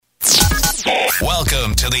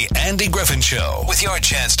Welcome to the Andy Griffin Show, with your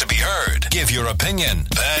chance to be heard. Give your opinion,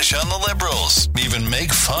 bash on the liberals, even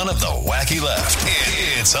make fun of the wacky left.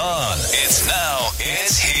 It's on. It's now.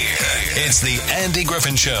 It's here. It's the Andy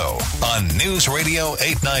Griffin Show on News Radio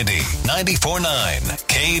 890, 94.9,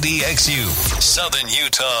 KDXU, Southern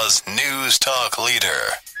Utah's news talk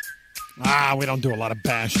leader. We don't do a lot of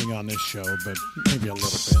bashing on this show, but maybe a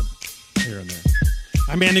little bit here and there.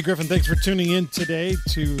 I'm Andy Griffin. Thanks for tuning in today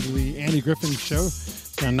to the Andy Griffin Show.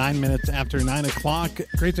 It's now 9 minutes after 9 o'clock.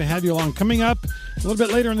 Great to have you along. Coming up a little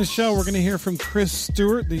bit later in the show, we're going to hear from Chris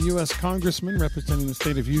Stewart, the U.S. Congressman representing the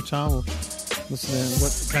state of Utah. We'll listen to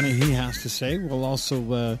what kind of he has to say. We'll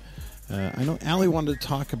also, I know Allie wanted to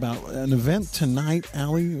talk about an event tonight.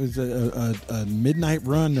 Allie, was a midnight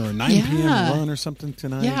run or a 9 p.m. run or something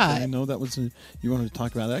tonight. Yeah. I know that was, you wanted to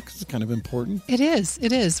talk about that because it's kind of important. It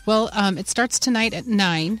is. Well, it starts tonight at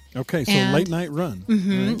 9. Okay, so late night run.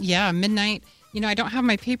 Mm-hmm, right? Yeah, midnight. You know, I don't have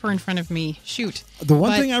my paper in front of me. Shoot. The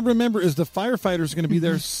one thing I remember is the firefighters are going to be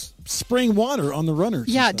there spraying water on the runners.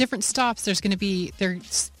 Yeah, at different stops,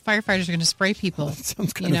 firefighters are going to spray people. That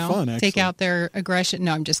sounds kind of fun, actually. Take out their aggression.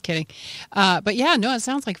 No, I'm just kidding. But yeah, no, it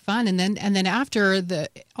sounds like fun. And then after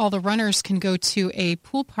all the runners can go to a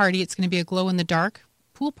pool party. It's going to be a glow in the dark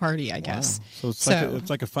pool party, I guess. So it's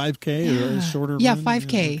like a 5K or a shorter run?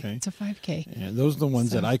 5K. Yeah, okay. It's a 5K. And those are the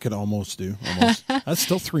ones that I could almost do. Almost. That's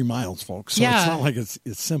still 3 miles, folks. So it's not like it's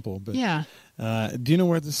simple. But yeah. Do you know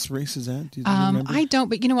where this race is at? Do you remember? I don't,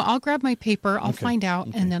 but you know what? I'll grab my paper. I'll find out,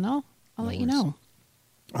 and then I'll let you know.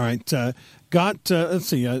 All right. Let's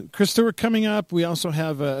see, Chris Stewart coming up. We also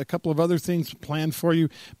have a couple of other things planned for you.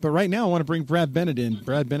 But right now I want to bring Brad Bennett in.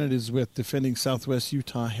 Brad Bennett is with Defending Southwest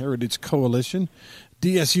Utah Heritage Coalition,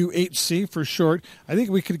 DSUHC for short. I think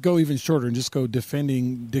we could go even shorter and just go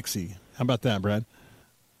Defending Dixie. How about that, Brad?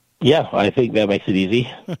 Yeah, I think that makes it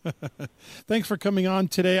easy. Thanks for coming on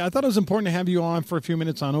today. I thought it was important to have you on for a few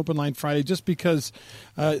minutes on Open Line Friday just because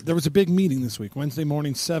there was a big meeting this week, Wednesday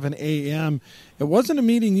morning, 7 a.m. It wasn't a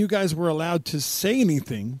meeting you guys were allowed to say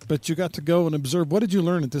anything, but you got to go and observe. What did you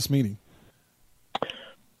learn at this meeting?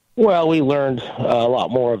 Well, we learned a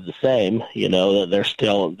lot more of the same. You know, that they're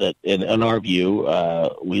still, that in our view,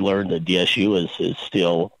 we learned that DSU is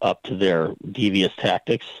still up to their devious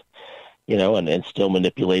tactics. You know, and still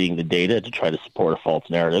manipulating the data to try to support a false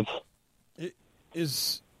narrative.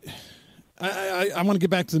 I want to get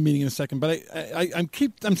back to the meeting in a second, but I'm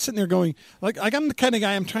sitting there going, like I'm the kind of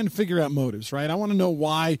guy, I'm trying to figure out motives, right? I want to know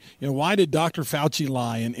why did Dr. Fauci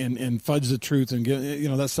lie and fudge the truth and get,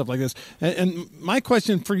 that stuff like this. And my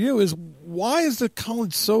question for you is, why is the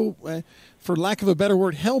college so, for lack of a better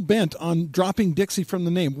word, hell-bent on dropping Dixie from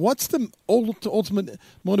the name? What's the ultimate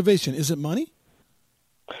motivation? Is it money?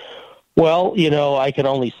 Well, I can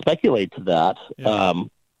only speculate to that. Yeah.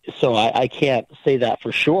 So I can't say that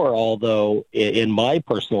for sure, although in my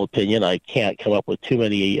personal opinion, I can't come up with too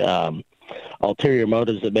many ulterior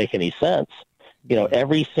motives that make any sense.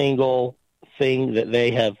 Every single thing that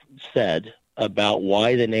they have said about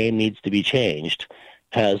why the name needs to be changed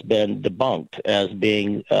has been debunked as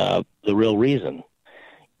being the real reason.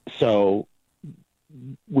 So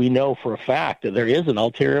we know for a fact that there is an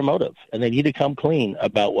ulterior motive, and they need to come clean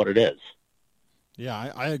about what it is.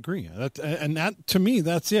 Yeah, I agree. That to me,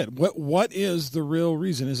 that's it. What is the real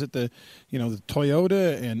reason? Is it the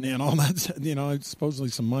Toyota and all that? Supposedly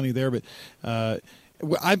some money there, but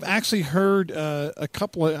I've actually heard a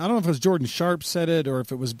couple of, I don't know if it was Jordan Sharp said it or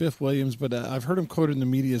if it was Biff Williams, but I've heard him quoted in the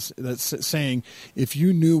media that's saying, "If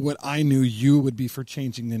you knew what I knew, you would be for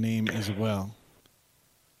changing the name as well."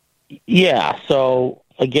 Yeah, so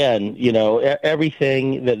again,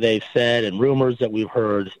 everything that they've said and rumors that we've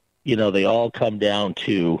heard, they all come down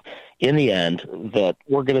to, in the end, that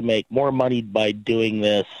we're going to make more money by doing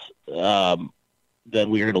this than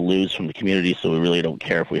we're going to lose from the community, so we really don't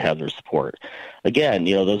care if we have their support. Again,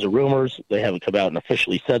 those are rumors. They haven't come out and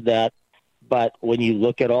officially said that. But when you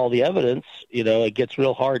look at all the evidence, it gets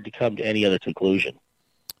real hard to come to any other conclusion.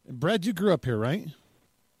 Brad, you grew up here, right?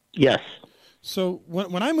 Yes. So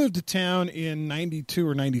when I moved to town in 92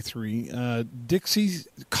 or 93, Dixie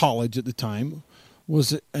College at the time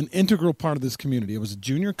was an integral part of this community. It was a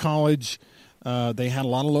junior college. They had a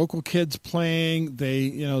lot of local kids playing.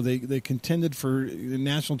 They contended for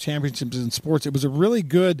national championships in sports. It was a really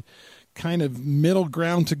good kind of middle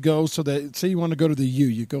ground to go, so that, say you want to go to the U,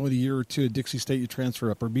 you go in a year or two at Dixie State, you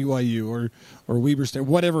transfer up, or BYU or Weber State,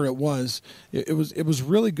 whatever it was. It was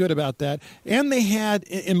really good about that. And they had,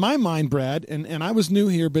 in my mind, Brad, and I was new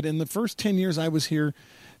here, but in the first 10 years I was here,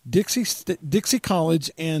 Dixie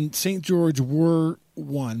College and St. George were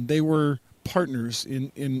one. They were partners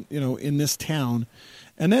in this town.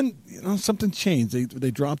 And then, something changed.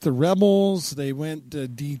 They dropped the rebels. They went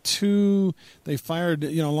D2. They fired,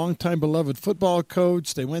 a longtime beloved football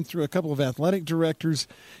coach. They went through a couple of athletic directors.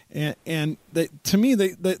 And to me,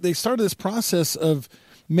 they started this process of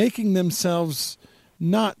making themselves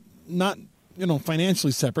not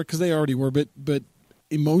financially separate, because they already were, but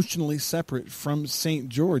emotionally separate from St.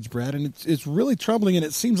 George, Brad. And it's really troubling. And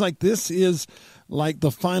it seems like this is like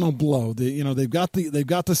the final blow. They've got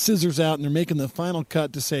the scissors out, and they're making the final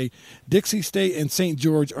cut to say Dixie State and St.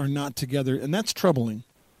 George are not together, and that's troubling.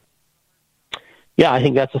 Yeah, I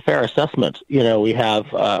think that's a fair assessment. We have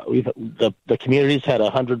the community's had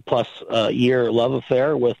 100+ year love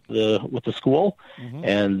affair with the school,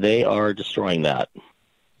 and they are destroying that.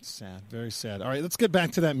 Sad, very sad. All right, let's get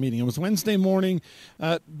back to that meeting. It was Wednesday morning.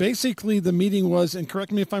 Basically, the meeting was, and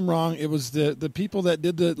correct me if I'm wrong, it was the people that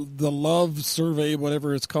did the love survey,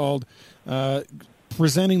 whatever it's called,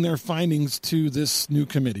 presenting their findings to this new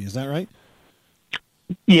committee. Is that right?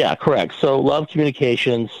 Yeah, correct. So Love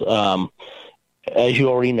Communications, as you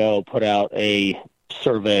already know, put out a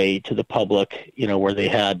survey to the public, where they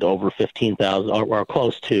had over 15,000 or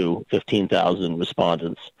close to 15,000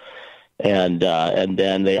 respondents. And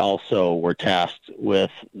then they also were tasked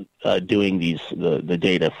with doing the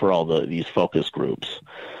data for all these focus groups.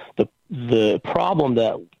 The problem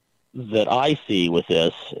that I see with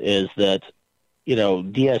this is that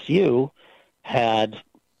DSU had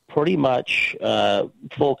pretty much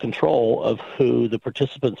full control of who the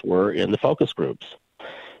participants were in the focus groups,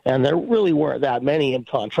 and there really weren't that many. In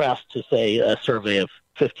contrast to, say, a survey of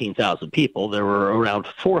 15,000 people, there were around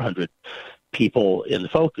 400 people in the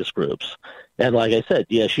focus groups. And like I said,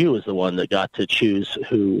 DSU was the one that got to choose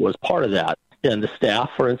who was part of that. And the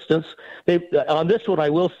staff, for instance, on this one, I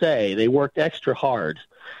will say they worked extra hard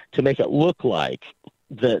to make it look like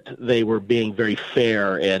that they were being very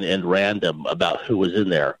fair and random about who was in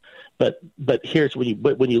there. But here's when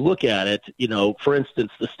you look at it, for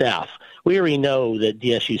instance, the staff. We already know that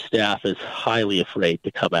DSU staff is highly afraid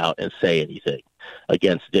to come out and say anything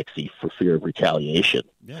against Dixie for fear of retaliation.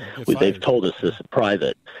 Yeah, they've told us this in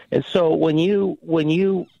private. And so when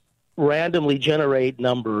you randomly generate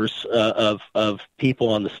numbers of people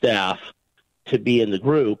on the staff to be in the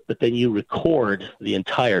group, but then you record the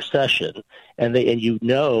entire session and you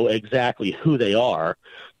know exactly who they are,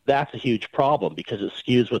 that's a huge problem because it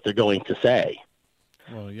skews what they're going to say.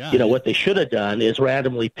 Well, yeah. What they should have done is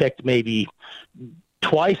randomly picked maybe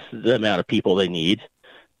twice the amount of people they need,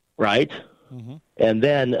 right? Mm-hmm. And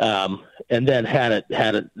then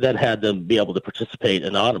had them be able to participate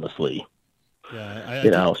anonymously.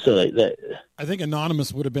 Yeah, I think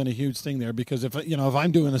anonymous would have been a huge thing there, because if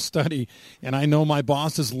I'm doing a study and I know my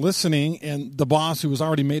boss is listening, and the boss who has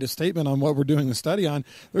already made a statement on what we're doing the study on,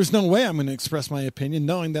 there's no way I'm going to express my opinion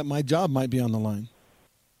knowing that my job might be on the line.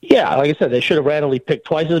 Yeah, like I said, they should have randomly picked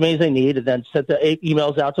twice as many as they need, and then sent the 8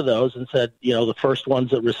 emails out to those and said, the first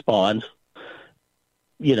ones that respond,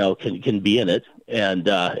 can be in it, and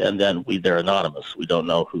then they're anonymous. We don't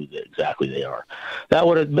know who exactly they are.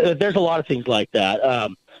 There's a lot of things like that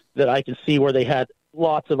that I can see where they had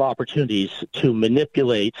lots of opportunities to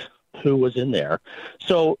manipulate who was in there.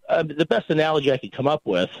 So the best analogy I can come up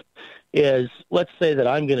with is, let's say that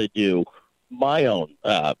I'm going to do my own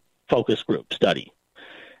focus group study,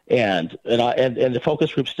 and the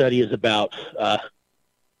focus group study is about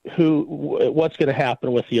what's going to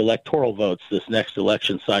happen with the electoral votes this next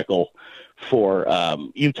election cycle for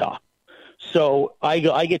Utah. So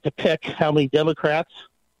I get to pick how many Democrats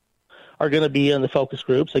are going to be in the focus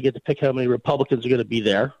groups. I get to pick how many Republicans are going to be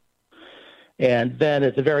there. And then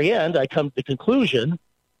at the very end, I come to the conclusion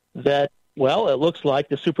that, well, it looks like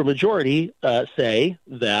the supermajority say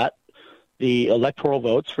that the electoral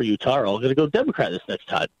votes for Utah are all going to go Democrat this next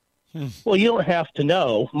time. Well, you don't have to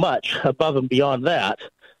know much above and beyond that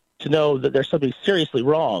to know that there's something seriously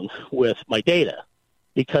wrong with my data,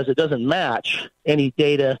 because it doesn't match any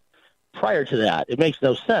data prior to that. It makes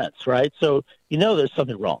no sense, right? So there's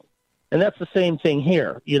something wrong. And that's the same thing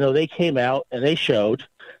here. They came out and they showed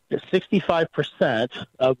that 65%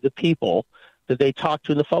 of the people that they talked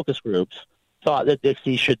to in the focus groups thought that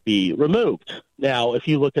Dixie should be removed. Now, if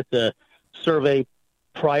you look at the survey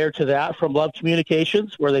prior to that from Love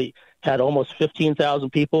Communications, where they had almost 15,000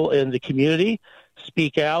 people in the community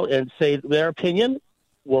speak out and say their opinion,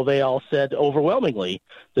 well, they all said overwhelmingly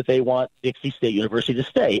that they want Dixie State University to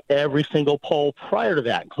stay. Every single poll prior to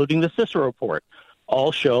that, including the Cicero report,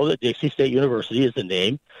 all show that Dixie State University is the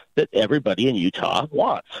name that everybody in Utah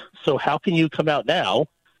wants. So how can you come out now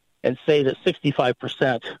and say that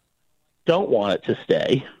 65% don't want it to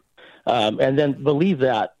stay, and then believe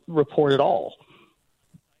that report at all.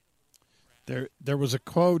 There was a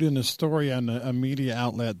quote in a story on a media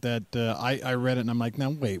outlet that I read it, and I'm like, now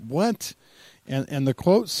wait, what? And the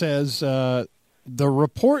quote says, the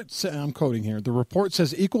report, I'm quoting here, the report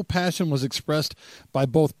says equal passion was expressed by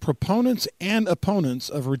both proponents and opponents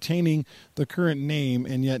of retaining the current name,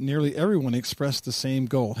 and yet nearly everyone expressed the same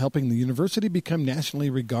goal, helping the university become nationally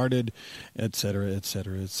regarded, et cetera, et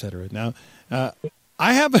cetera, et cetera. Now,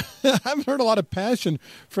 I haven't heard a lot of passion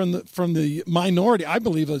from the minority. I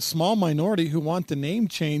believe a small minority who want the name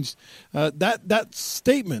changed. That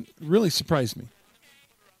statement really surprised me.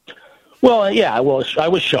 Well, yeah. Well, I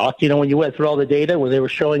was shocked. When you went through all the data where they were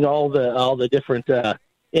showing all the different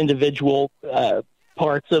individual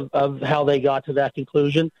parts of how they got to that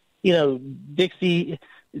conclusion. Dixie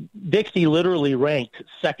literally ranked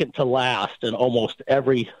second to last in almost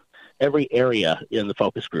every area in the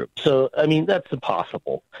focus group. So, I mean, that's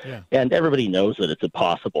impossible. Yeah. And everybody knows that it's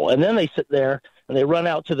impossible. And then they sit there and they run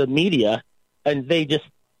out to the media and they just,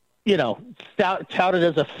 tout it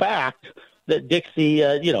as a fact that Dixie,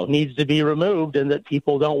 needs to be removed and that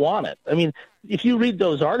people don't want it. I mean, if you read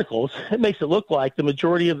those articles, it makes it look like the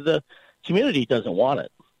majority of the community doesn't want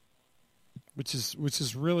it. Which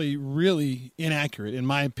is really, really inaccurate, in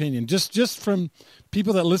my opinion. Just from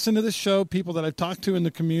people that listen to this show, people that I've talked to in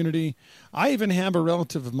the community. I even have a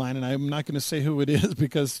relative of mine, and I'm not going to say who it is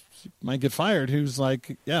because she might get fired, who's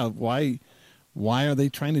like, yeah, why are they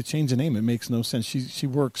trying to change the name? It makes no sense. She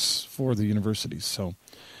works for the university. So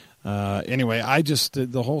anyway,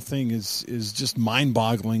 the whole thing is just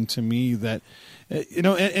mind-boggling to me that,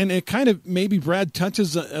 and it kind of maybe Brad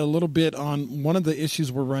touches a little bit on one of the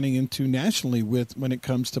issues we're running into nationally when it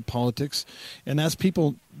comes to politics, and that's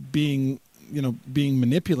people being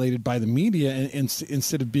manipulated by the media and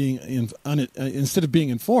instead of being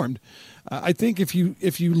informed. I think if you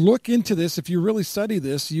look into this, if you really study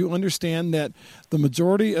this, you understand that the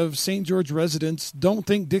majority of St. George residents don't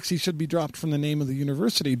think Dixie should be dropped from the name of the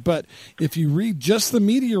university. But if you read just the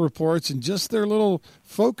media reports and just their little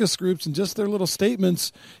focus groups and just their little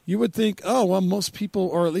statements, you would think, oh, well, most people,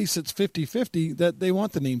 or at least it's 50-50, that they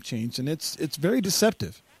want the name changed. And it's very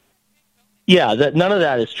deceptive. Yeah, none of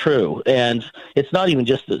that is true. And it's not even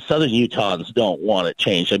just that Southern Utahns don't want it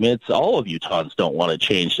changed. I mean, it's all of Utahns don't want it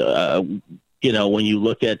changed, when you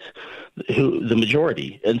look at the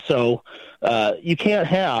majority. And so you can't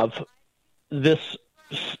have this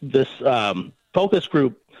focus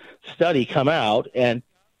group study come out and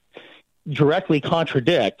directly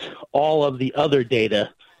contradict all of the other data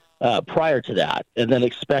prior to that and then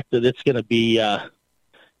expect that it's going to be,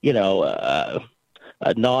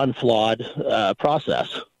 a non-flawed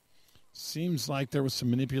process. Seems like there was some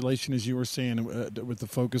manipulation, as you were saying, with the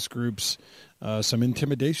focus groups, some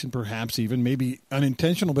intimidation perhaps even, maybe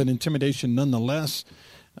unintentional, but intimidation nonetheless.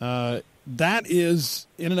 That is,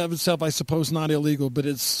 in and of itself, I suppose, not illegal, but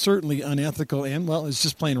it's certainly unethical and, well, it's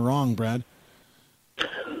just plain wrong, Brad.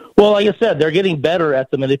 Well, like I said, they're getting better at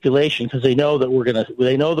the manipulation because they know that we're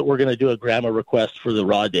gonna do a grandma request for the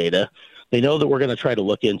raw data. They know that we're going to try to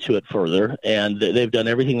look into it further, and they've done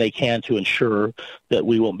everything they can to ensure that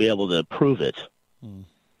we won't be able to prove it.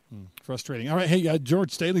 Frustrating. All right, hey,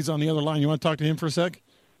 George Staley's on the other line. You want to talk to him for a sec?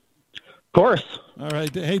 Of course. All right.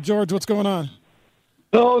 Hey, George, what's going on?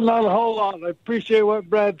 No, not a whole lot. I appreciate what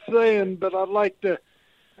Brad's saying, but I'd like to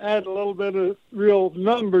add a little bit of real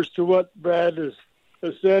numbers to what Brad has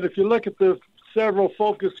said. If you look at the several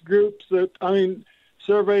focus groups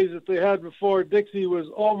surveys that they had before, Dixie was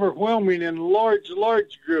overwhelming in large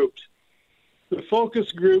groups. The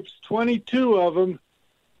focus groups, 22 of them,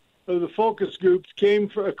 of the focus groups came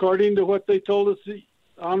from, according to what they told us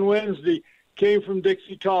on Wednesday, came from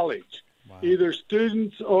Dixie College, wow. Either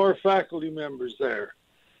students or faculty members there.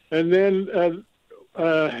 And then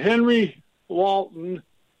Henry Walton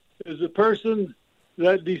is the person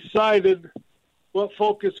that decided what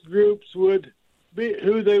focus groups would be,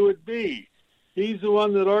 who they would be. He's the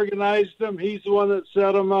one that organized them. He's the one that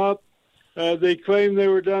set them up. They claim they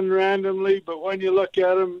were done randomly, but when you look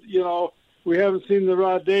at them, we haven't seen the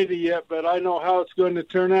raw data yet, but I know how it's going to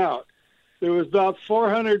turn out. There was about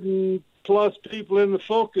 400 and plus people in the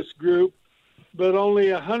focus group, but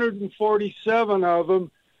only 147 of them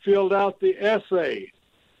filled out the essay.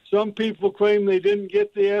 Some people claim they didn't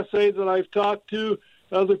get the essay that I've talked to.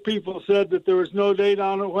 Other people said that there was no date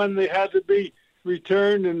on it when they had to be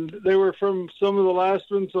returned, and they were from some of the last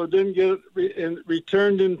ones, so didn't get it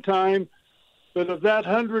returned in time. But of that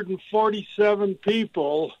 147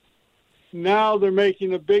 people, now they're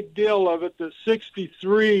making a big deal of it that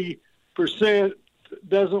 63%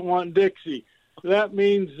 doesn't want Dixie. That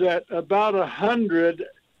means that about 100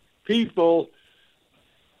 people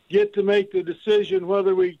get to make the decision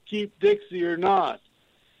whether we keep Dixie or not.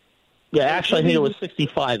 Yeah, actually, I think it was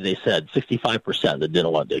 65, they said. 65% that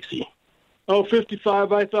didn't want Dixie. Oh,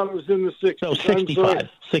 55? I thought it was in the 60s. No, 65.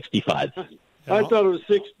 65. I thought it was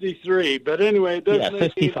 63. But anyway, it doesn't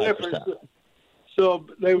make any 65%. difference. So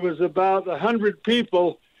there was about 100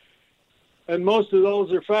 people, and most of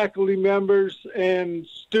those are faculty members and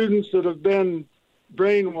students that have been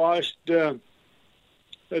brainwashed.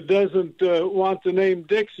 That doesn't want the name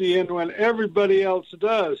Dixie in when everybody else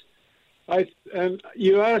does. And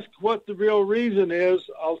you ask what the real reason is.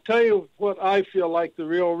 I'll tell you what I feel like the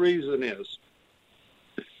real reason is.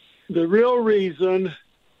 The real reason,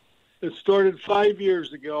 it started 5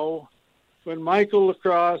 years ago when Michael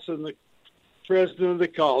Lacrosse and the president of the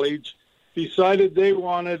college decided they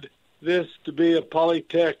wanted this to be a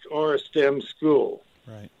polytech or a STEM school.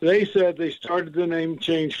 Right. They said they started the name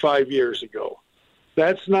change 5 years ago.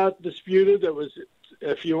 That's not disputed. That was,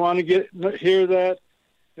 if you want to hear that,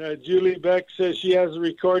 Julie Beck says she has a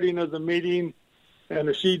recording of the meeting, and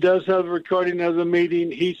if she does have a recording of the meeting,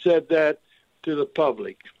 he said that to the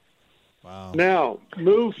public. Wow. Now,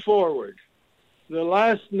 move forward. The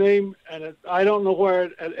last name, and I don't know where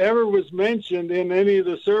it ever was mentioned in any of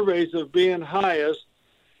the surveys of being highest,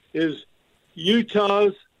 is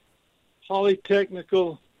Utah's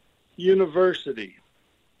Polytechnical University.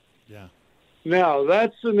 Yeah. Now,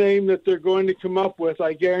 that's the name that they're going to come up with,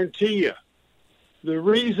 I guarantee you. The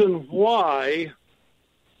reason why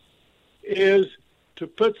is to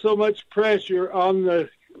put so much pressure on the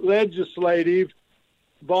legislative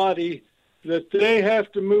body that they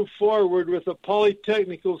have to move forward with a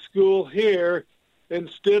polytechnical school here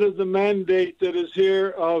instead of the mandate that is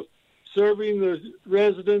here of serving the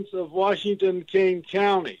residents of Washington, Kane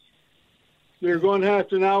County. They're going to have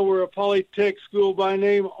to, now we're a polytech school by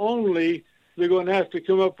name only, they're going to have to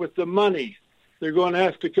come up with the money. They're going to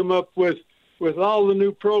have to come up with all the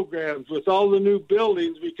new programs, with all the new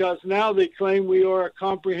buildings, because now they claim we are a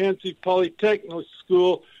comprehensive polytechnical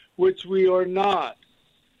school, which we are not.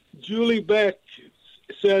 Julie Beck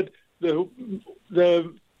said the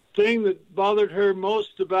thing that bothered her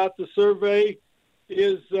most about the survey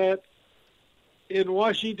is that in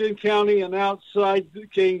Washington County and outside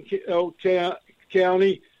Kane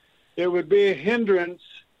County, it would be a hindrance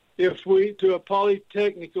to a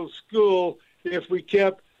polytechnical school if we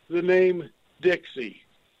kept the name Dixie.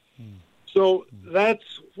 So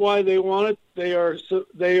that's why they want it.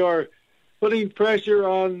 They are putting pressure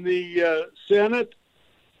on the Senate.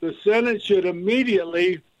 The Senate should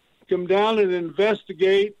immediately come down and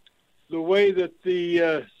investigate the way that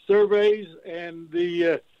the surveys and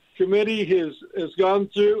the committee has gone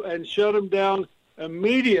through and shut them down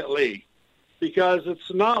immediately, because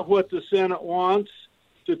it's not what the Senate wants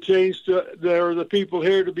to change the people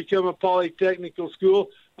here to become a polytechnical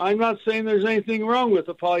school. I'm not saying there's anything wrong with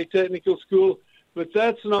a polytechnical school, but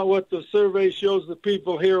that's not what the survey shows the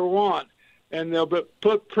people here want. And they'll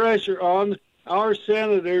put pressure on our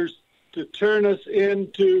senators to turn us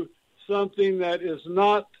into something that is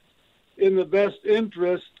not in the best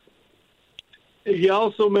interest. He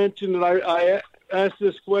also mentioned that I asked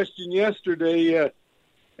this question yesterday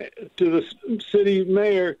to the city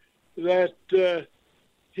mayor, that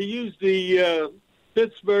he used the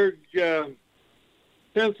Pittsburgh,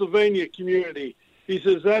 Pennsylvania community. He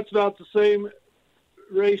says that's not the same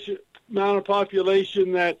amount of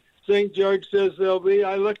population that St. George says there'll be.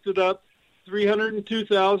 I looked it up.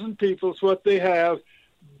 302,000 people is what they have,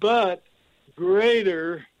 but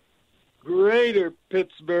greater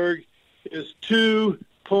Pittsburgh is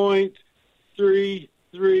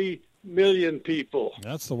 2.33 million people.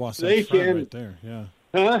 That's the Wasatch Front right there. Yeah.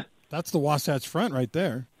 Huh? That's the Wasatch Front right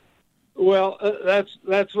there. Well,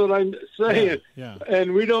 that's what I'm saying. Yeah.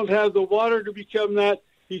 And we don't have the water to become that.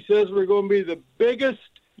 He says we're going to be the biggest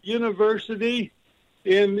university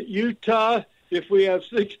in Utah. If we have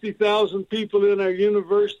 60,000 people in our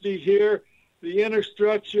university here, the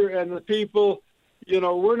infrastructure and the people,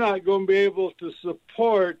 we're not going to be able to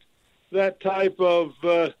support that type of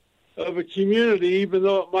a community, even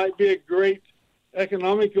though it might be a great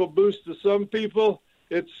economical boost to some people.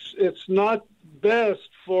 It's not best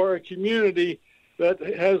for a community that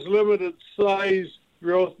has limited size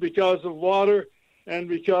growth because of water and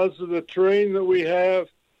because of the terrain that we have.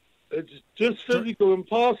 It's just physical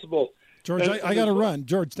impossible. George, I got to run.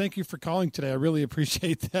 George, thank you for calling today. I really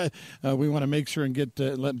appreciate that. We want to make sure and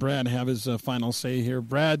let Brad have his final say here.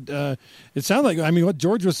 Brad, it sounds like, what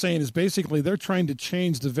George was saying is basically they're trying to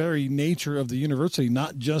change the very nature of the university,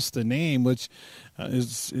 not just the name, which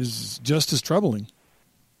is just as troubling.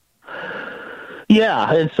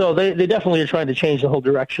 Yeah, and so they definitely are trying to change the whole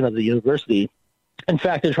direction of the university. In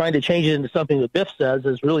fact, they're trying to change it into something that Biff says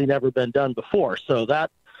has really never been done before. So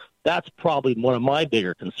that's probably one of my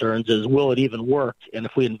bigger concerns is, will it even work? And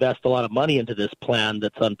if we invest a lot of money into this plan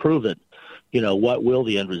that's unproven, what will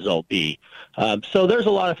the end result be? So there's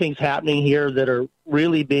a lot of things happening here that are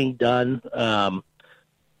really being done,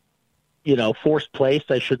 forced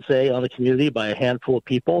placed, I should say, on the community by a handful of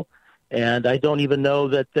people. And I don't even know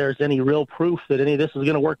that there's any real proof that any of this is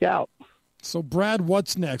going to work out. So, Brad,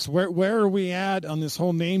 what's next? Where are we at on this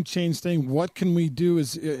whole name change thing? What can we do?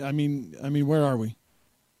 Where are we?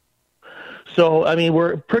 So,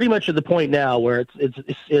 we're pretty much at the point now where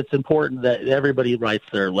it's important that everybody writes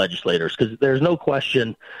their legislators, because there's no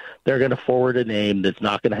question they're going to forward a name that's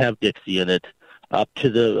not going to have Dixie in it up to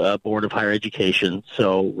the Board of Higher Education.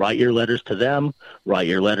 So write your letters to them, write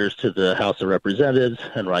your letters to the House of Representatives,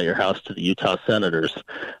 and write your house to the Utah Senators.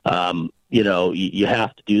 You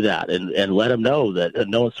have to do that and let them know that, in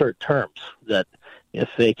no uncertain terms, that if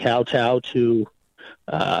they kowtow to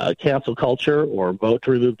cancel culture or vote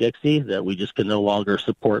to remove Dixie, that we just can no longer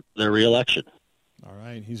support their reelection. All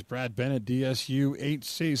right. He's Brad Bennett,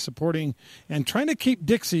 DSU-HC, supporting and trying to keep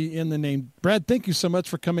Dixie in the name. Brad, thank you so much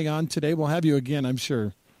for coming on today. We'll have you again, I'm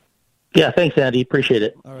sure. Yeah, thanks, Andy. Appreciate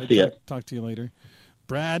it. All right. See ya. Talk to you later.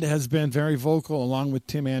 Brad has been very vocal, along with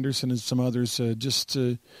Tim Anderson and some others,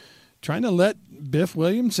 trying to let Biff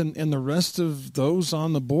Williams and the rest of those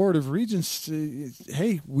on the Board of Regents,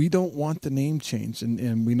 hey, we don't want the name change.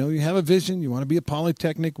 And we know you have a vision. You want to be a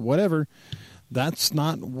polytechnic, whatever. That's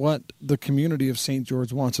not what the community of St.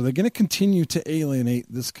 George wants. So they're going to continue to alienate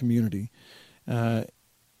this community.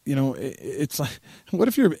 It's like, what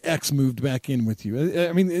if your ex moved back in with you?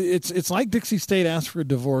 It's like Dixie State asked for a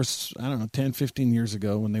divorce, 10, 15 years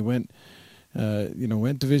ago when they went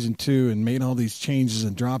Division II and made all these changes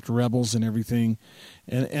and dropped rebels and everything.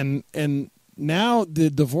 And now the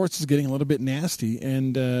divorce is getting a little bit nasty.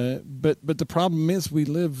 And but the problem is we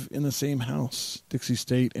live in the same house, Dixie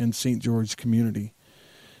State and St. George community.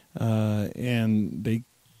 And they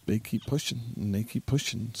keep pushing and they keep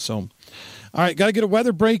pushing. So, all right, got to get a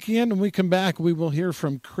weather break in. When we come back, we will hear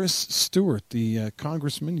from Chris Stewart, the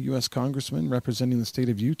congressman, U.S. congressman representing the state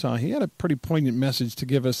of Utah. He had a pretty poignant message to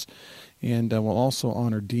give us. And we'll also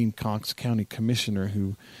honor Dean Cox, County Commissioner,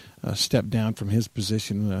 who stepped down from his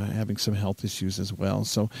position, having some health issues as well.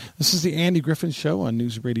 So this is the Andy Griffin Show on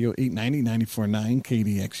News Radio 890, 94.9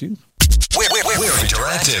 KDXU. We're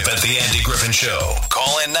interactive at the Andy Griffin Show.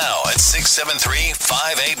 Call in now at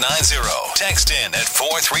 673-5890. Text in at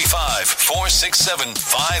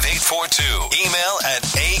 435-467-5842. Email at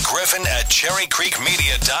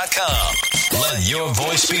agriffin@cherrycreekmedia.com. Let your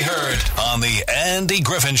voice be heard on the Andy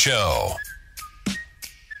Griffin Show.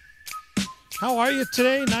 How are you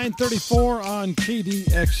today? 9:34 on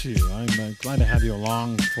KDXU. I'm glad to have you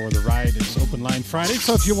along for the ride. It's Open Line Friday,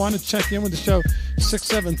 so if you want to check in with the show,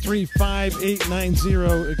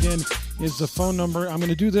 673-5890 again is the phone number. I'm going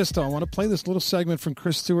to do this, though. I want to play this little segment from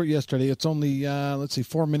Chris Stewart yesterday. It's only,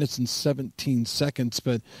 4 minutes and 17 seconds,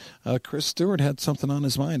 but Chris Stewart had something on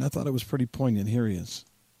his mind. I thought it was pretty poignant. Here he is.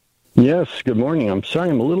 Yes, good morning. I'm sorry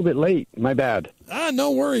I'm a little bit late. My bad.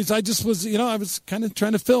 No worries. I just was, I was kind of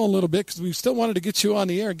trying to fill a little bit because we still wanted to get you on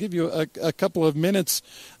the air, give you a couple of minutes.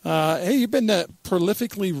 Hey, you've been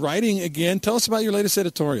prolifically writing again. Tell us about your latest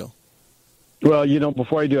editorial. Well,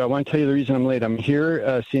 before I do, I want to tell you the reason I'm late. I'm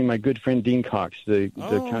here seeing my good friend Dean Cox, the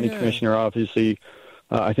county commissioner. Obviously,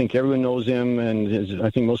 I think everyone knows him, and I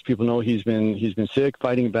think most people know he's been sick,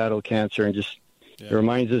 fighting a battle with cancer, and just it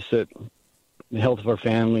reminds us that the health of our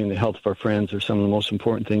family and the health of our friends are some of the most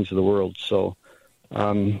important things in the world. So,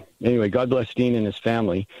 anyway, God bless Dean and his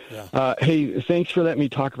family. Yeah. Hey, thanks for letting me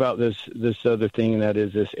talk about this other thing, and that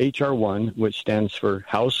is this H.R. 1, which stands for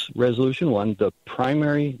House Resolution 1, the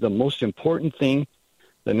most important thing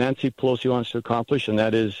that Nancy Pelosi wants to accomplish, and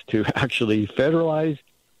that is to actually federalize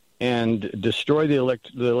and destroy the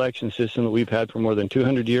election system that we've had for more than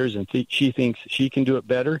 200 years, and she thinks she can do it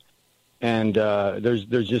better. And there's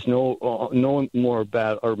just no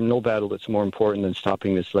battle that's more important than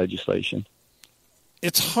stopping this legislation.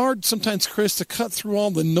 It's hard sometimes, Chris, to cut through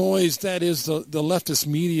all the noise that is the leftist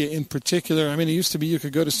media in particular. I mean, it used to be you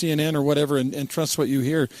could go to CNN or whatever and trust what you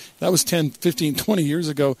hear. That was 10, 15, 20 years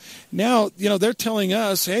ago. Now, they're telling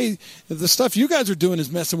us, hey, the stuff you guys are doing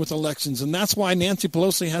is messing with elections, and that's why Nancy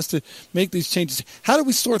Pelosi has to make these changes. How do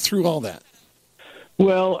we sort through all that?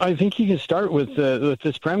 Well, I think you can start with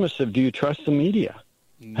this premise of, do you trust the media?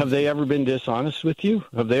 Mm-hmm. Have they ever been dishonest with you?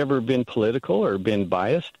 Have they ever been political or been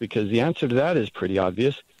biased? Because the answer to that is pretty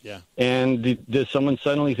obvious. Yeah. And does someone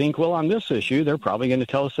suddenly think, well, on this issue, they're probably going to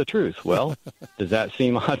tell us the truth? Well, does that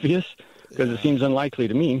seem obvious? Because it seems unlikely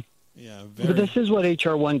to me. Yeah, But this is what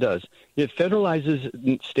H.R. 1 does. It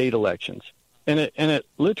federalizes state elections. And it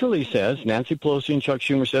literally says, Nancy Pelosi and Chuck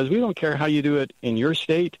Schumer says, we don't care how you do it in your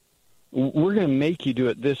state. We're going to make you do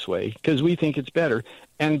it this way because we think it's better.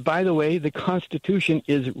 And by the way, the Constitution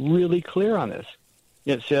is really clear on this.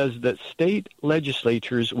 It says that state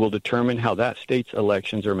legislatures will determine how that state's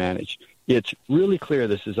elections are managed. It's really clear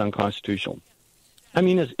this is unconstitutional. I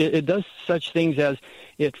mean, it does such things as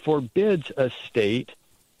it forbids a state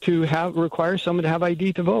to require someone to have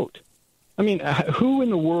ID to vote. I mean, who in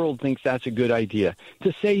the world thinks that's a good idea?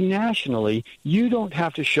 To say nationally, you don't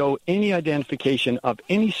have to show any identification of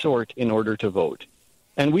any sort in order to vote.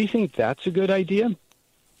 And we think that's a good idea.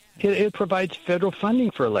 It provides federal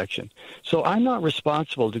funding for election. So I'm not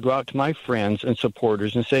responsible to go out to my friends and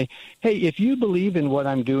supporters and say, hey, if you believe in what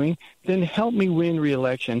I'm doing, then help me win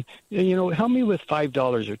re-election. Help me with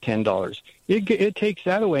 $5 or $10. It takes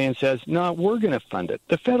that away and says, no, we're going to fund it.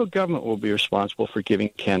 The federal government will be responsible for giving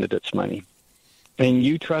candidates money. And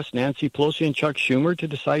you trust Nancy Pelosi and Chuck Schumer to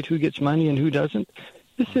decide who gets money and who doesn't?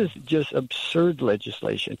 This is just absurd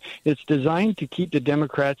legislation. It's designed to keep the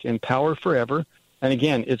Democrats in power forever. And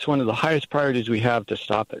again, it's one of the highest priorities we have to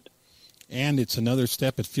stop it. And it's another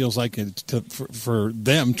step, it feels like, for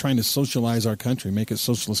them trying to socialize our country, make it a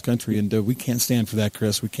socialist country. And we can't stand for that,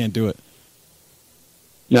 Chris. We can't do it.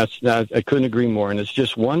 I couldn't agree more. And it's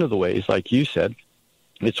just one of the ways, like you said,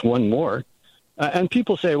 it's one more. And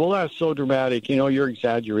people say, well, that's so dramatic. You're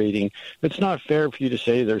exaggerating. It's not fair for you to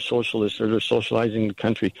say they're socialists or they're socializing the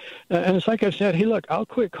country. And it's like I've said, hey, look, I'll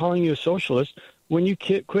quit calling you a socialist when you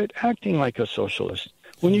quit acting like a socialist,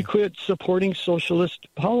 when you quit supporting socialist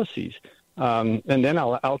policies, and then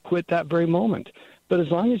I'll quit that very moment. But as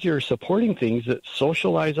long as you're supporting things that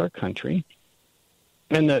socialize our country,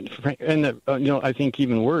 and that I think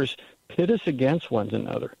even worse, pit us against one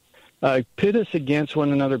another, pit us against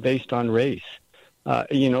one another based on race.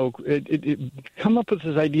 Come up with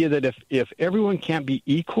this idea that if everyone can't be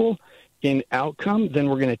equal in outcome, then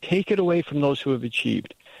we're going to take it away from those who have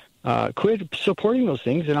achieved. Quit supporting those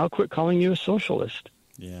things, and I'll quit calling you a socialist.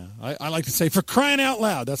 Yeah, I like to say, for crying out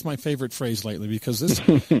loud, that's my favorite phrase lately, because this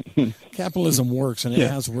capitalism works, and it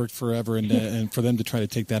has worked forever, and for them to try to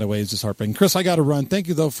take that away is just heartbreaking. Chris, I got to run. Thank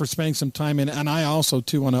you, though, for spending some time in, and I also,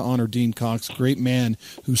 too, want to honor Dean Cox, great man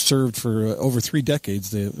who served for over 3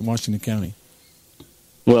 decades in Washington County.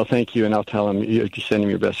 Well, thank you, and I'll tell him you send him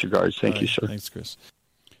your best regards. Thank you, sir. Thanks, Chris.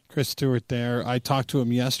 Chris Stewart there. I talked to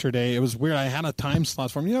him yesterday. It was weird. I had a time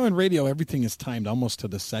slot for him. In radio, everything is timed almost to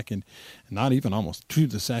the second, not even almost to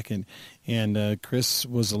the second. And Chris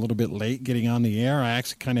was a little bit late getting on the air. I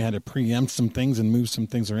actually kind of had to preempt some things and move some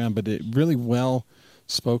things around, but it really well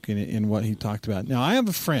spoken in what he talked about. Now, I have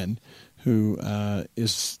a friend who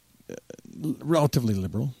is relatively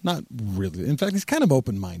liberal, not really. In fact, he's kind of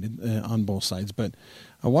open-minded on both sides. But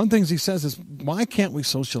one of the things he says is, why can't we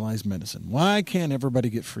socialize medicine? Why can't everybody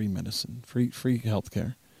get free medicine, free health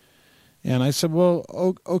care? And I said, well,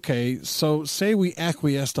 okay, so say we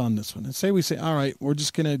acquiesced on this one. And say, all right, we're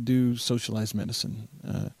just going to do socialized medicine.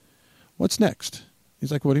 What's next?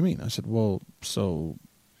 He's like, what do you mean? I said, well, so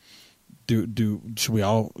should we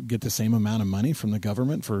all get the same amount of money from the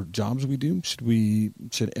government for jobs we do?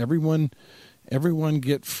 Should everyone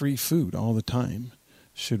get free food all the time?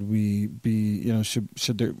 Should we be,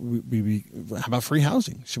 should there be, how about free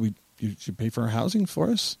housing? Should pay for our housing for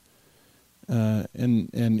us? And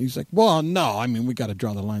he's like, well, no, I mean, we got to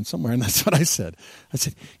draw the line somewhere. And that's what I said. I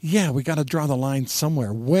said, yeah, we got to draw the line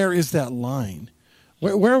somewhere. Where is that line?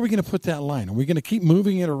 Where are we going to put that line? Are we going to keep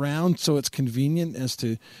moving it around so it's convenient as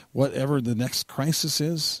to whatever the next crisis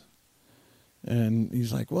is? And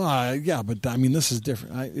he's like, well, yeah, but I mean, this is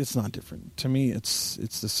different. It's not different. To me, it's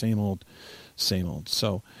the same old.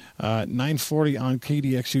 So 940 on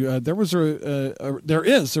KDXU. There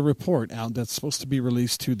is a report out that's supposed to be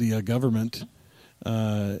released to the government.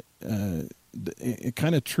 Kind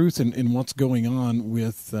of truth in what's going on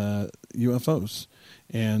with UFOs.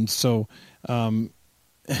 And so I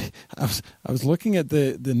was looking at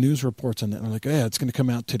the news reports on that, and I'm like, yeah, it's going to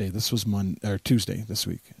come out today. This was Tuesday this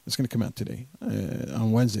week. It's going to come out today.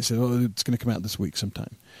 On Wednesday, so it's going to come out this week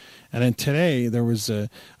sometime. And then today there was a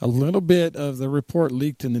little bit of the report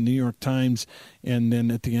leaked in the New York Times, and then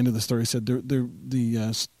at the end of the story said the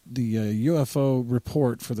UFO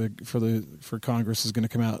report for Congress is going to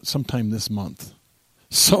come out sometime this month.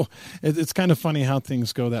 So it's kind of funny how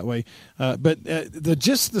things go that way. But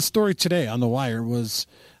the story today on The Wire was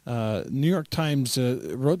New York Times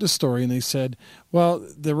wrote the story, and they said, well,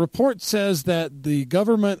 the report says that the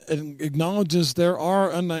government acknowledges there are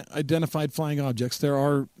unidentified flying objects. There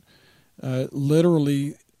are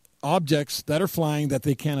literally objects that are flying that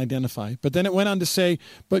they can't identify. But then it went on to say,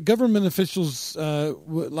 but government officials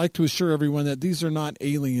would like to assure everyone that these are not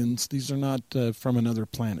aliens. These are not from another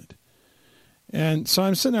planet. And so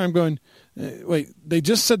I'm sitting there, I'm going, wait, they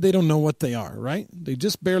just said they don't know what they are, right? They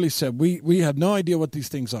just barely said, we have no idea what these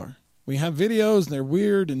things are. We have videos, and they're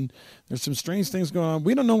weird, and there's some strange things going on.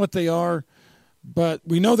 We don't know what they are, but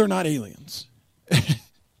we know they're not aliens. And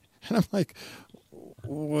I'm like,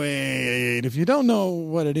 wait, if you don't know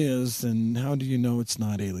what it is, then how do you know it's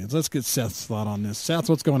not aliens? Let's get Seth's thought on this. Seth,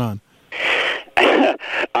 what's going on?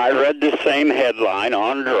 I read the same headline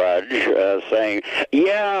on Drudge saying,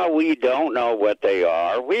 yeah, we don't know what they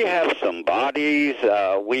are. We have some bodies.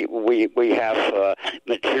 We have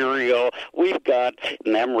material. We've got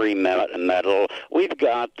memory metal. We've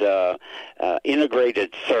got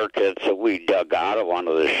integrated circuits that we dug out of one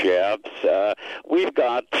of the ships. We've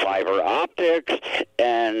got fiber optics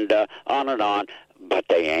and on and on. But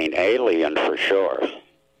they ain't alien for sure.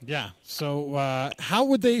 Yeah. So how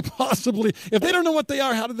would they possibly, if they don't know what they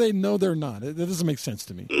are, how do they know they're not? That doesn't make sense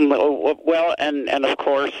to me. Well, and of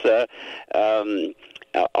course,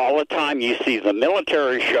 all the time you see the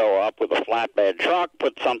military show up with a flatbed truck,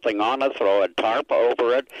 put something on it, throw a tarp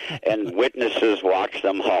over it, and witnesses watch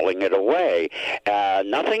them hauling it away.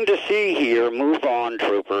 Nothing to see here. Move on,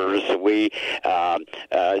 troopers.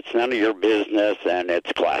 It's none of your business, and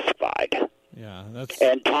it's classified. Yeah,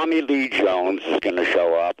 And Tommy Lee Jones is going to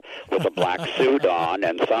show up with a black suit on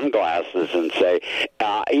and sunglasses and say,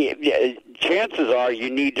 chances are you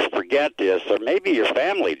need to forget this, or maybe your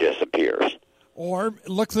family disappears. Or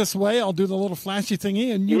look this way, I'll do the little flashy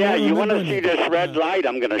thingy, and you want to see this red light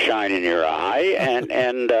I'm going to shine in your eye,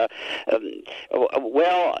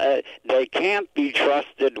 they can't be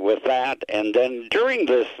trusted with that. And then during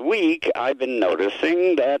this week, I've been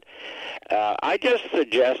noticing that I just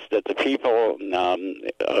suggest that the people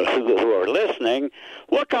who are listening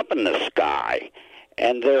look up in the sky.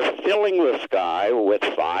 And they're filling the sky with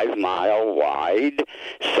 5-mile-wide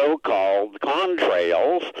so-called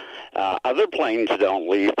contrails. Other planes don't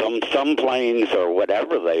leave them. Some planes, or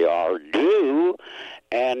whatever they are, do.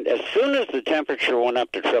 And as soon as the temperature went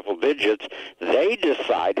up to triple digits, they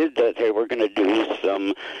decided that they were going to do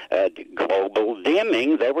some global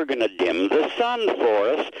dimming. They were going to dim the sun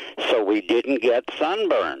for us so we didn't get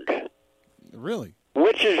sunburned. Really?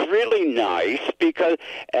 Which is really nice because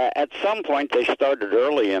at some point they started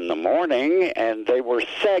early in the morning and they were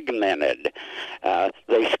segmented.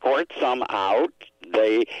 They squirt some out,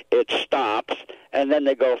 it stops, and then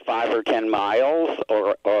they go 5 or 10 miles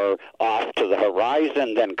or off to the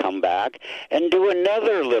horizon, then come back and do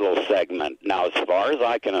another little segment. Now, as far as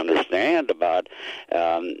I can understand about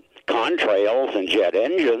contrails and jet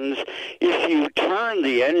engines, if you turn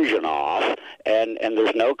the engine off and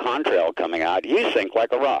there's no contrail coming out, you sink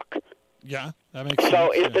like a rock. Yeah, that makes sense.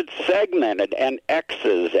 So if it's segmented and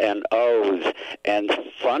X's and O's and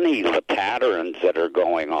funny the patterns that are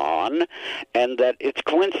going on, and that it's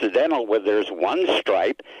coincidental where there's one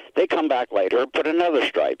stripe, they come back later, put another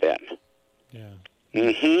stripe in. Yeah.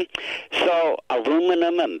 So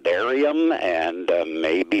aluminum and barium and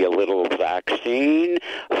maybe a little vaccine.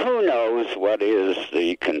 Who knows what is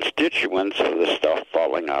the constituents of the stuff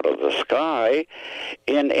falling out of the sky?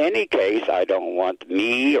 In any case, I don't want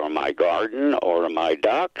me or my garden or my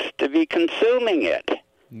ducks to be consuming it.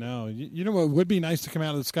 No. You know what would be nice to come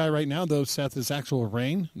out of the sky right now, though, Seth, is actual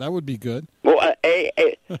rain. That would be good. Well,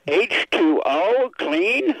 H2O,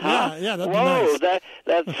 clean? Huh? Yeah, that'd be nice.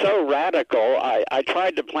 That's so radical. I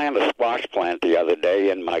tried to plant a squash plant the other day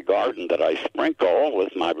in my garden that I sprinkle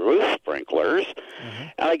with my roof sprinklers.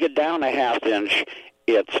 And I get down a half inch.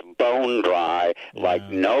 It's bone dry, like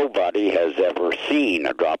nobody has ever seen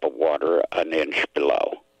a drop of water an inch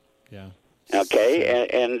below. Yeah. Okay,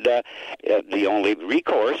 and the only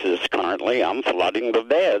recourse is currently I'm flooding the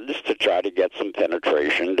beds to try to get some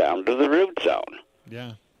penetration down to the root zone.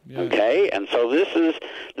 Yeah. Okay, and so this is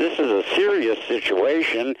a serious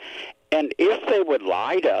situation. And if they would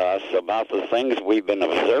lie to us about the things we've been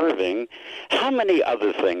observing, how many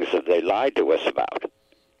other things have they lied to us about?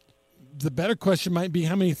 The better question might be,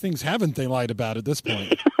 how many things haven't they lied about at this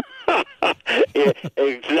point?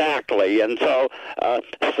 Exactly. And so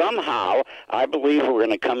somehow I believe we're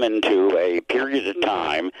going to come into a period of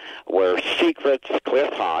time where secrets,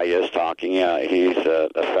 Cliff High is talking, he's a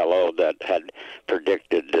fellow that had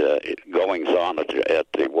predicted goings-on at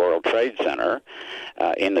the World Trade Center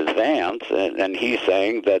in advance, and he's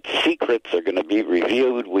saying that secrets are going to be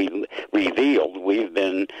revealed. We've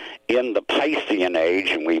been in the Piscean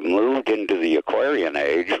age, and we've moved into the Aquarian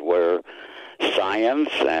age where science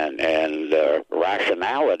and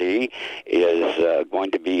rationality is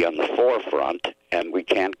going to be on the forefront, and we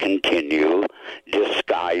can't continue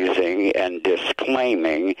disguising and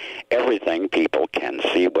disclaiming everything people can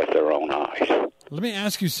see with their own eyes. Let me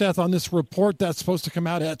ask you, Seth, on this report that's supposed to come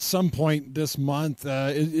out at some point this month,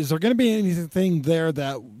 is there going to be anything there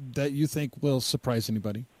that you think will surprise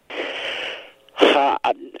anybody?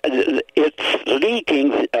 It's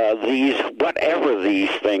leaking whatever these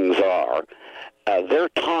things are. They're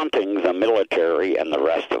taunting the military and the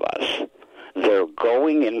rest of us. They're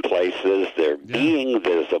going in places. They're being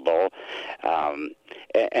visible.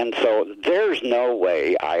 And so there's no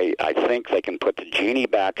way I think they can put the genie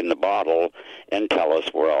back in the bottle and tell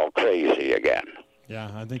us we're all crazy again.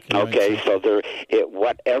 Yeah, I think you're okay, right. so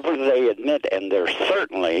whatever they admit, and they're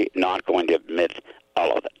certainly not going to admit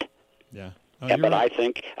all of it. Yeah. But right. I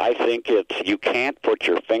think it's you can't put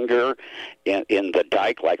your finger in the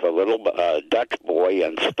dike like a little Dutch boy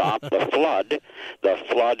and stop the flood. The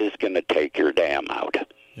flood is going to take your dam out.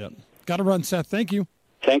 Yep. Got to run, Seth. Thank you.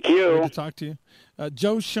 Thank you. Good to talk to you.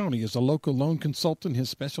 Joe Shoney is a local loan consultant. His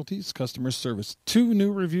specialty is customer service. 2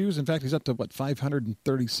 new reviews. In fact, he's up to,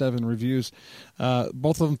 537 reviews.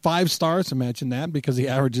 Both of them 5 stars. Imagine that, because he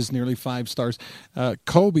averages nearly 5 stars.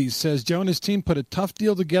 Kobe says, Joe and his team put a tough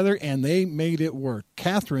deal together, and they made it work.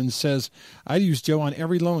 Catherine says, I'd use Joe on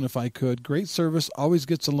every loan if I could. Great service. Always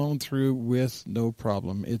gets a loan through with no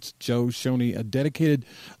problem. It's Joe Shoney, a dedicated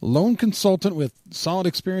loan consultant with solid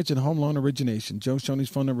experience in home loan origination. Joe Shoney's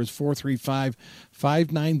phone number is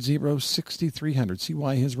 435-590-6300. See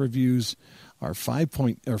why his reviews are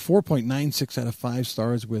 4.96 out of 5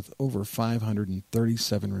 stars with over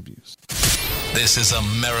 537 reviews. This is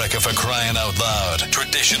America for crying out loud.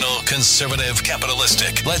 Traditional, conservative,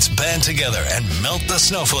 capitalistic. Let's band together and melt the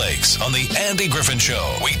snowflakes on the Andy Griffin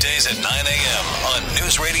Show. Weekdays at 9 a.m. on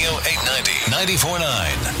News Radio 890, 94.9,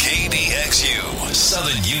 KDXU,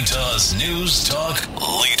 Southern Utah's news talk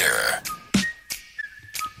leader.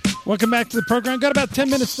 Welcome back to the program. Got about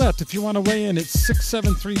 10 minutes left. If you want to weigh in, it's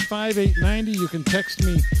 673-5890. You can text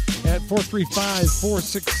me at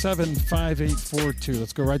 435-467-5842.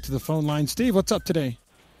 Let's go right to the phone line. Steve, what's up today?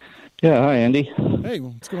 Yeah, hi, Andy. Hey,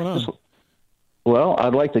 what's going on? Well,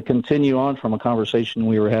 I'd like to continue on from a conversation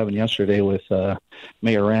we were having yesterday with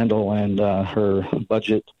Mayor Randall and her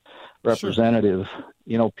budget representative. Sure.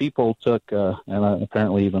 You know, people took, and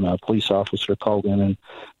apparently even a police officer called in and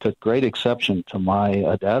took great exception to my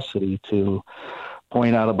audacity to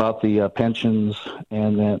point out about the pensions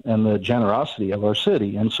and the generosity of our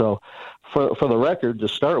city. And so for the record, to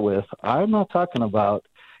start with, I'm not talking about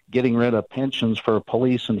getting rid of pensions for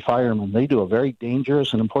police and firemen. They do a very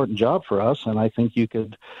dangerous and important job for us, and I think you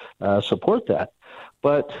could support that.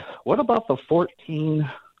 But what about the 14,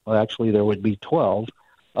 well, actually there would be 12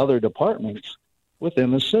 other departments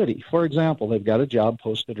within the city? For example, they've got a job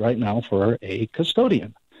posted right now for a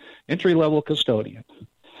custodian, entry-level custodian,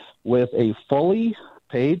 with a fully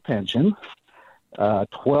paid pension,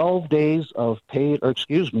 12 days of paid, 10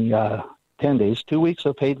 days, 2 weeks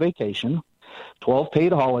of paid vacation, 12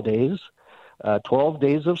 paid holidays, 12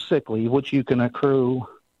 days of sick leave, which you can accrue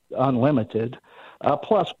unlimited,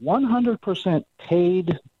 plus 100%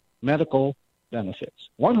 paid medical benefits,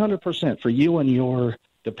 100% for you and your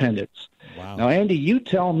dependents. Wow. Now, Andy, you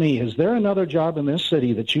tell me, is there another job in this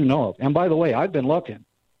city that you know of? And by the way, I've been looking.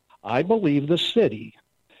 I believe the city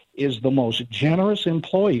is the most generous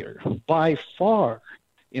employer by far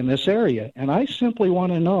in this area, and I simply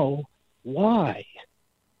want to know why.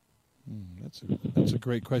 That's a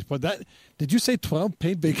great question. But did you say 12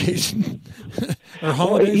 paid vacation or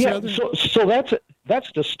holidays? Yeah. So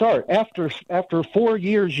that's the start. After 4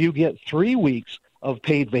 years, you get 3 weeks of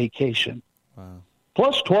paid vacation. Wow.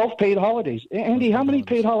 Plus 12 paid holidays. Andy, how many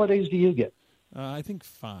paid holidays do you get? I think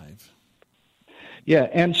 5. Yeah,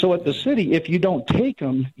 and so at the city, if you don't take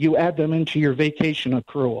them, you add them into your vacation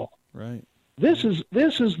accrual. Right. This is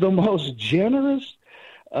the most generous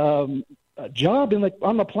job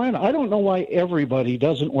on the planet. I don't know why everybody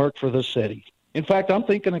doesn't work for the city. In fact, I'm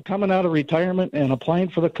thinking of coming out of retirement and applying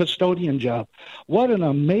for the custodian job. What an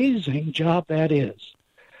amazing job that is.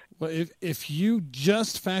 Well, if you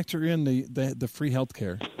just factor in the free health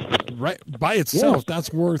care, right, by itself,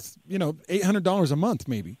 that's worth, $800 a month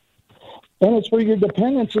maybe. And it's for your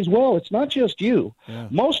dependents as well. It's not just you. Yeah.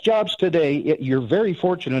 Most jobs today, you're very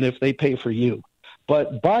fortunate if they pay for you.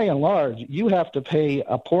 But by and large, you have to pay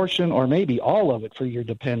a portion or maybe all of it for your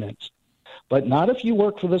dependents. But not if you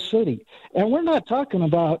work for the city. And we're not talking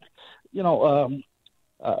about,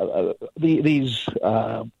 these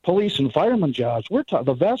police and firemen jobs.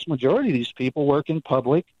 The vast majority of these people work in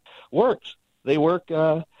public works. They work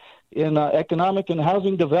in economic and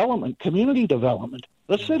housing development, community development.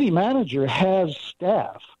 The city manager has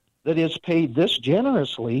staff that is paid this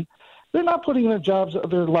generously. They're not putting their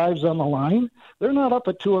lives on the line. They're not up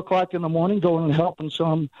at 2:00 in the morning going and helping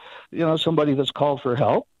somebody that's called for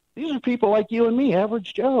help. These are people like you and me,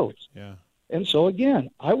 average Joes. Yeah. And so again,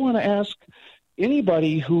 I want to ask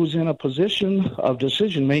anybody who's in a position of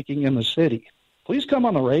decision making in the city, please come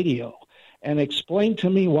on the radio and explain to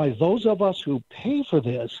me why those of us who pay for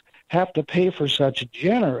this have to pay for such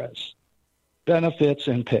generous benefits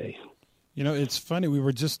and pay. You know, it's funny. We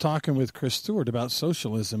were just talking with Chris Stewart about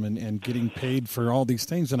socialism and getting paid for all these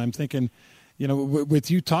things. And I'm thinking, you know, with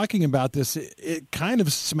you talking about this, it kind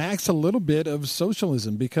of smacks a little bit of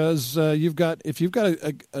socialism because if you've got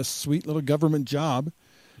a sweet little government job,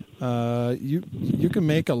 you can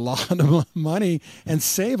make a lot of money and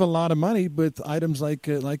save a lot of money with items like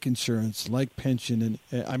insurance, like pension,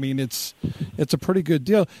 and I mean it's a pretty good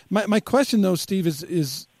deal. My question though, Steve,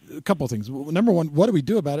 is a couple of things. Number one, what do we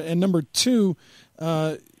do about it? And number two,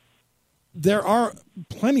 there are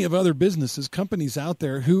plenty of other businesses, companies out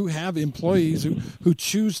there who have employees who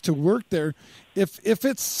choose to work there. If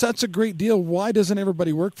it's such a great deal, why doesn't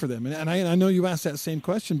everybody work for them? And I know you asked that same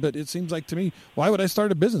question, but it seems like to me, why would I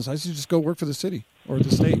start a business? I should just go work for the city or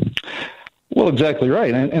the state. Well, exactly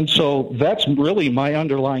right. And so that's really my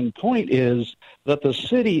underlying point is that the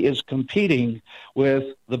city is competing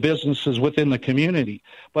with the businesses within the community,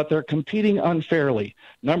 but they're competing unfairly.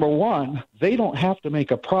 Number one, they don't have to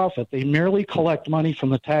make a profit. They merely collect money from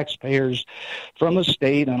the taxpayers, from the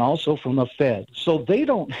state, and also from the Fed. So they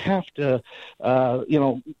don't have to,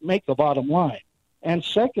 make the bottom line. And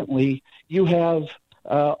secondly, you have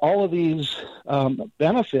all of these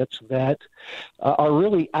benefits that are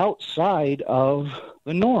really outside of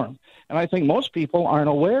the norm. And I think most people aren't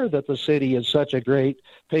aware that the city is such a great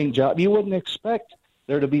paying job. You wouldn't expect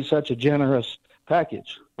there to be such a generous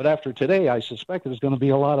package. But after today, I suspect there's going to be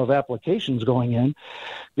a lot of applications going in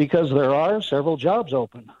because there are several jobs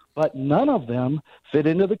open. But none of them fit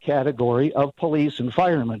into the category of police and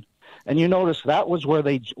firemen. And you notice that was where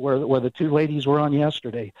the two ladies were on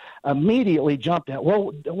yesterday. Immediately jumped at,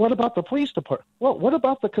 well, what about the police department? Well, what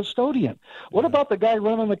about the custodian? What about the guy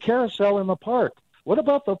running the carousel in the park? What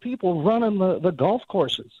about the people running the golf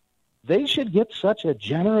courses? They should get such a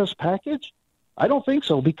generous package? I don't think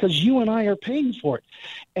so, because you and I are paying for it.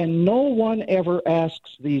 And no one ever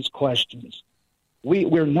asks these questions.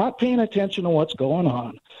 We're not paying attention to what's going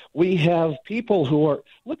on. We have people who are,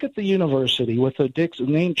 look at the university with the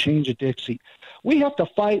name change of Dixie. We have to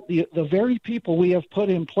fight the very people we have put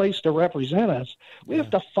in place to represent us. We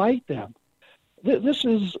have to fight them.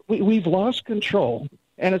 We've lost control,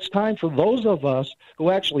 and it's time for those of us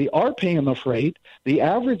who actually are paying the freight, the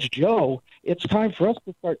average Joe, it's time for us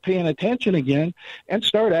to start paying attention again and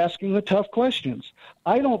start asking the tough questions.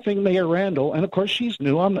 I don't think Mayor Randall, and of course she's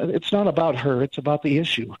new, it's not about her, it's about the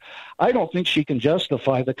issue. I don't think she can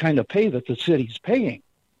justify the kind of pay that the city's paying,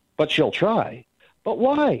 but she'll try. But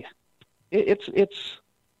why?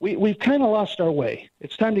 We've kind of lost our way.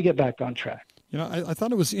 It's time to get back on track. You know, I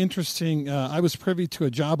thought it was interesting. I was privy to a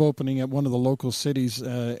job opening at one of the local cities,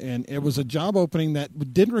 and it was a job opening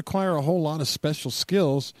that didn't require a whole lot of special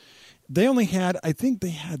skills. They only had, I think they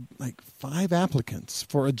had like 5 applicants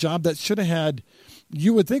for a job that should have had,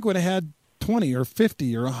 you would think would have had 20 or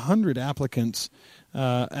 50 or 100 applicants.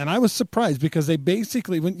 And I was surprised because they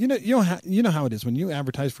basically, when you know how it is when you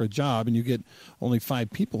advertise for a job and you get only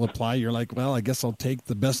 5 people apply, you're like, well, I guess I'll take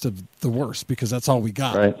the best of the worst because that's all we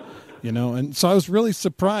got. Right. You know, and so I was really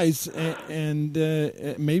surprised, and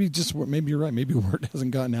maybe you're right. Maybe word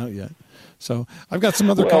hasn't gotten out yet. So I've got some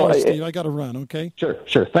other callers, Steve. I got to run. Okay.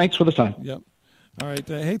 Sure. Thanks for the time. Yep. All right.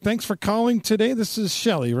 Hey, thanks for calling today. This is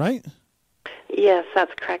Shelley, right? Yes,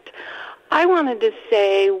 that's correct. I wanted to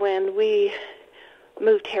say when we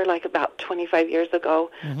moved here, like about 25 years ago,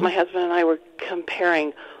 my husband and I were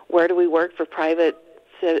comparing where do we work for private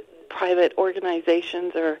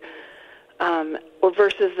organizations or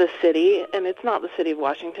versus the city, and it's not the city of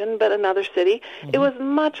Washington, but another city. It was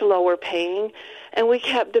much lower paying, and we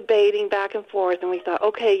kept debating back and forth, and we thought,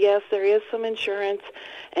 okay, yes, there is some insurance,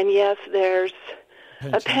 and yes, there's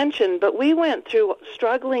a pension, but we went through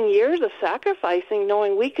struggling years of sacrificing,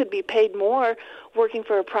 knowing we could be paid more working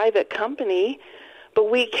for a private company, but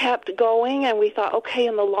we kept going, and we thought, okay,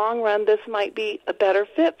 in the long run, this might be a better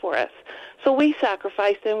fit for us. So we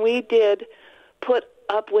sacrificed, and we did put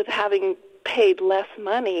up with having paid less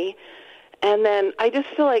money. And then I just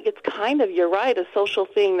feel like it's kind of, you're right, a social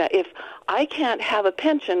thing that if I can't have a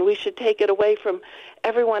pension, we should take it away from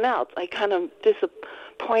everyone else. I kind of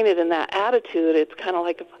disappointed in that attitude. It's kind of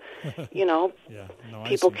like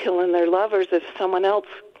people killing their lovers if someone else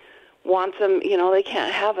wants them, they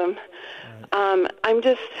can't have them. Right. I'm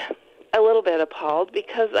just a little bit appalled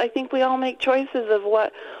because I think we all make choices of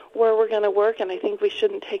where we're going to work, and I think we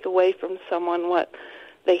shouldn't take away from someone what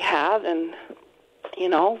they have. And,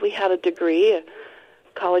 we had a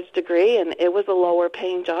college degree, and it was a lower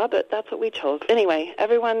paying job, but that's what we chose. Anyway,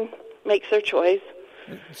 everyone makes their choice.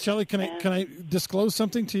 Shelley, can I disclose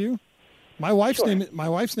something to you? My wife's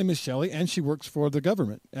name is Shelley, and she works for the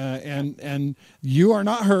government. And you are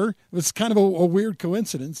not her. It's kind of a weird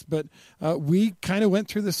coincidence, but we kind of went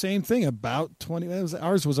through the same thing about 20.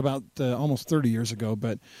 Ours was about almost 30 years ago.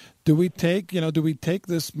 But do we take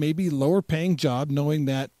this maybe lower paying job, knowing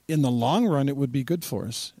that in the long run it would be good for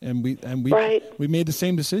us? And we made the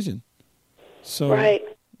same decision. So right.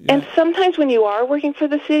 Yeah. And sometimes when you are working for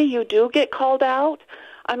the city, you do get called out.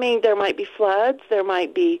 I mean, there might be floods, there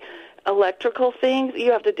might be electrical things.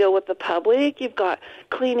 You have to deal with the public. You've got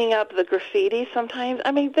cleaning up the graffiti sometimes.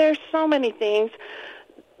 I mean, there's so many things,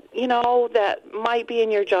 that might be in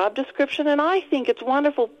your job description. And I think it's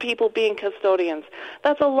wonderful people being custodians.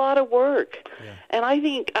 That's a lot of work. Yeah. And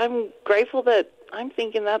I'm grateful that I'm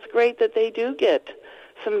thinking that's great that they do get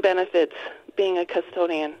some benefits being a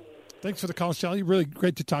custodian. Thanks for the call, Shelley. Really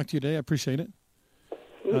great to talk to you today. I appreciate it.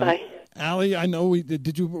 Bye. Allie, I know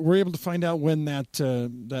were able to find out when that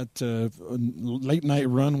late night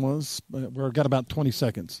run was? We've got about 20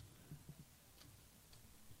 seconds.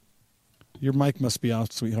 Your mic must be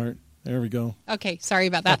off, sweetheart. There we go. Okay, sorry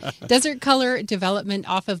about that. Desert Color Development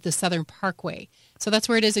off of the Southern Parkway. So that's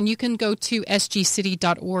where it is, and you can go to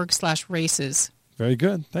sgcity.org/races. Very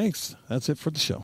good. Thanks. That's it for the show.